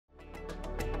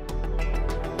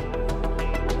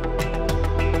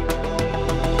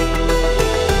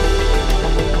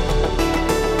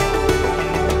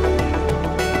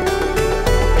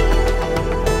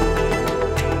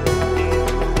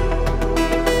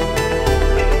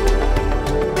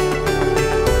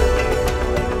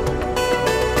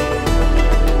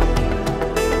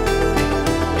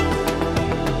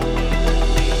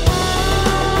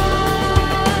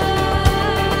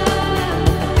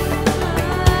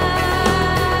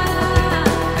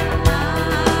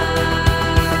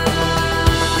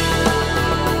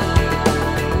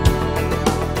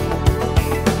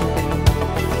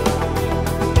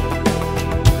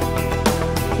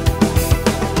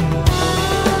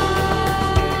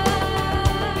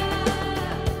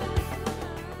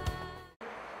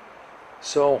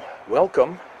So,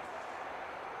 welcome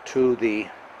to the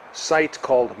site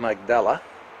called Magdala,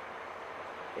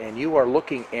 and you are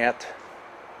looking at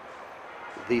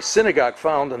the synagogue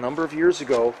found a number of years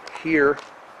ago here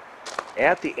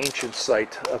at the ancient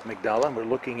site of Magdala. We're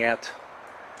looking at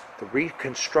the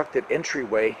reconstructed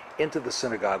entryway into the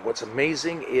synagogue. What's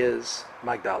amazing is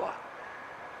Magdala.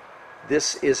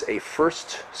 This is a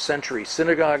 1st century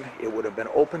synagogue. It would have been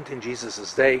opened in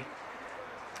Jesus' day.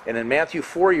 And in Matthew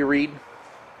 4 you read,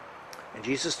 "And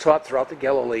Jesus taught throughout the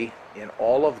Galilee in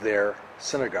all of their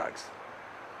synagogues."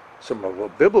 So from a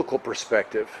biblical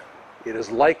perspective, it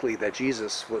is likely that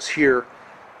Jesus was here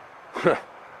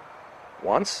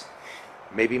once,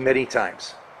 maybe many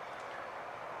times.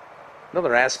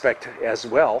 Another aspect as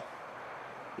well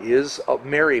is of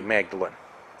Mary Magdalene.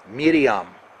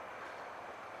 Miriam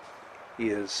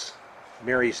is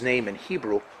Mary's name in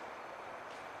Hebrew,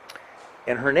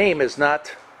 and her name is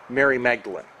not Mary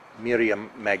Magdalene,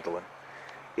 Miriam Magdalene.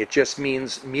 It just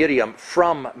means Miriam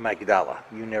from Magdala.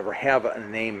 You never have a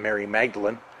name Mary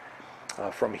Magdalene.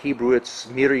 From Hebrew it's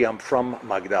Miriam from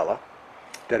Magdala.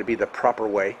 That'd be the proper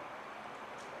way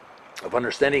of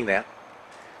understanding that.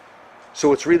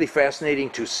 So it's really fascinating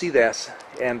to see this,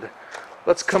 and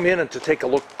let's come in and to take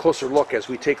a closer look as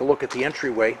we take a look at the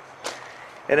entryway.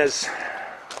 And as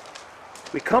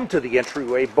we come to the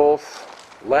entryway, both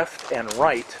left and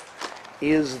right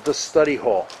is the study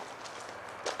hall.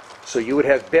 So you would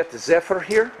have Bet Zephyr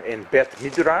here and Bet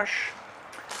Midrash.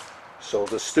 So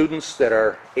the students that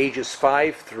are ages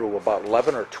 5 through about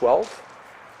 11 or 12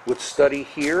 would study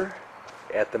here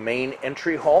at the main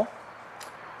entry hall.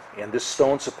 And this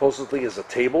stone supposedly is a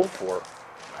table for,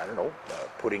 I don't know,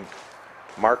 putting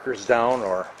markers down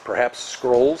or perhaps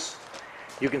scrolls.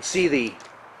 You can see the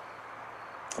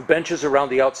benches around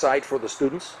the outside for the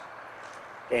students.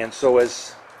 And so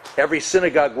as every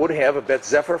synagogue would have a Bet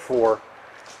Zephyr for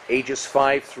ages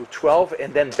 5 through 12,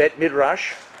 and then Bet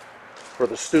Midrash for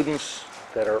the students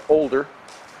that are older,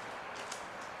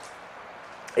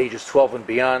 ages 12 and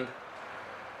beyond,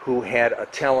 who had a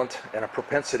talent and a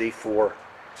propensity for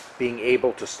being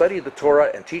able to study the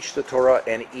Torah and teach the Torah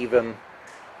and even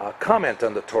comment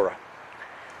on the Torah.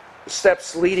 The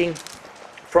steps leading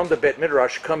from the Bet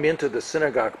Midrash come into the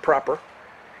synagogue proper,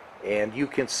 and you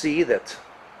can see that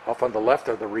off on the left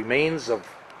are the remains of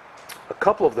a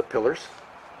couple of the pillars,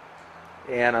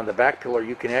 and on the back pillar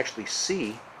you can actually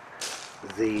see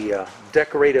the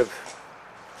decorative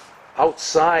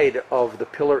outside of the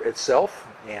pillar itself,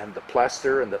 and the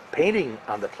plaster and the painting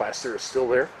on the plaster is still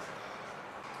there.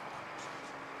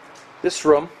 This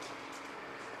room,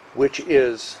 which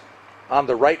is on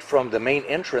the right from the main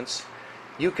entrance,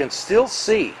 you can still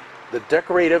see the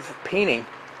decorative painting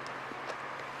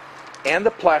and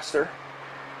the plaster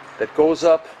that goes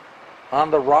up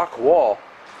on the rock wall.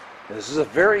 And this is a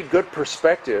very good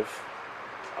perspective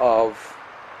of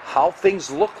how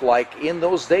things looked like in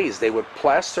those days. They would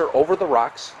plaster over the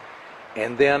rocks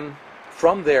and then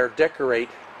from there decorate.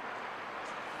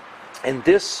 And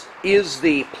this is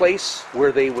the place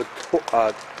where they would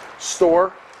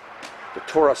store the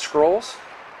Torah scrolls.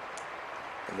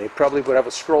 And they probably would have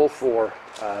a scroll for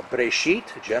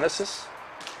Bereshit, Genesis,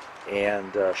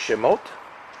 and Shemot,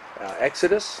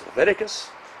 Exodus, Leviticus,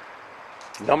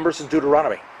 Numbers, and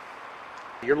Deuteronomy.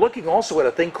 You're looking also at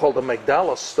a thing called the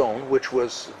Magdala stone, which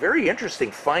was a very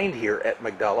interesting find here at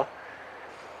Magdala.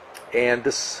 And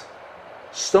this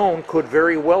stone could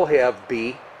very well have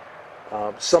be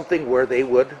something where they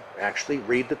would actually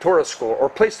read the Torah scroll, or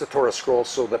place the Torah scroll,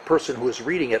 so the person who is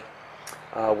reading it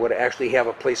would actually have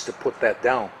a place to put that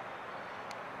down.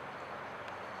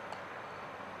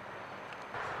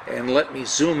 And let me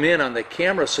zoom in on the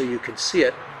camera so you can see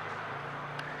it.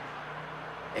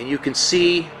 And you can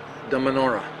see the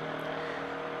menorah.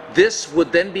 This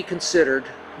would then be considered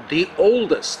the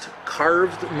oldest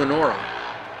carved menorah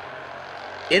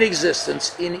in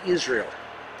existence in Israel.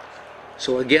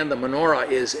 So again, the menorah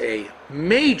is a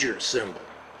major symbol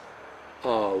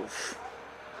of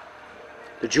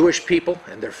the Jewish people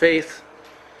and their faith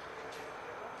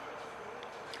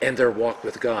and their walk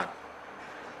with God.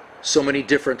 So many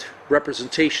different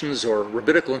representations or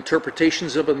rabbinical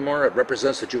interpretations of the menorah. It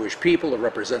represents the Jewish people, it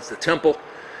represents the temple,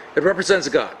 it represents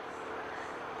God.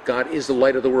 God is the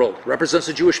light of the world. It represents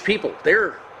the Jewish people.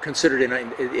 They're considered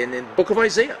in the book of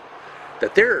Isaiah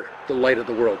that they're the light of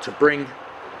the world, to bring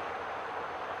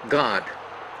God,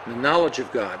 the knowledge of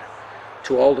God,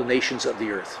 to all the nations of the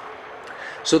earth.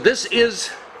 So this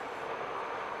is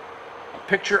a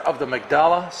picture of the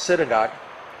Magdala synagogue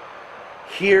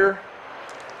here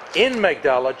in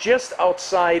Magdala, just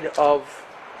outside of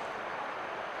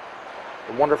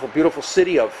the wonderful, beautiful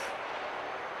city of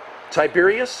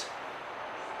Tiberias.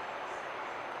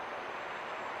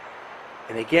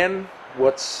 And again,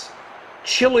 what's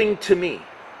chilling to me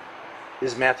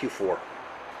is Matthew 4.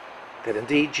 That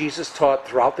indeed Jesus taught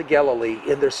throughout the Galilee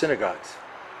in their synagogues.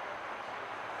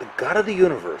 The God of the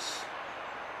universe,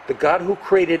 the God who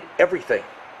created everything,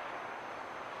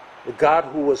 the God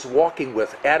who was walking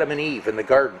with Adam and Eve in the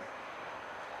garden,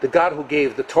 the God who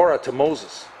gave the Torah to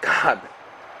Moses, God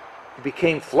who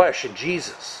became flesh, and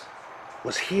Jesus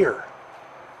was here.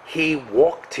 He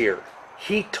walked here.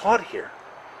 He taught here.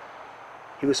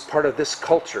 He was part of this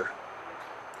culture,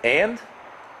 and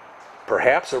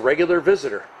perhaps a regular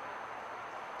visitor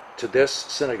to this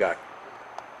synagogue.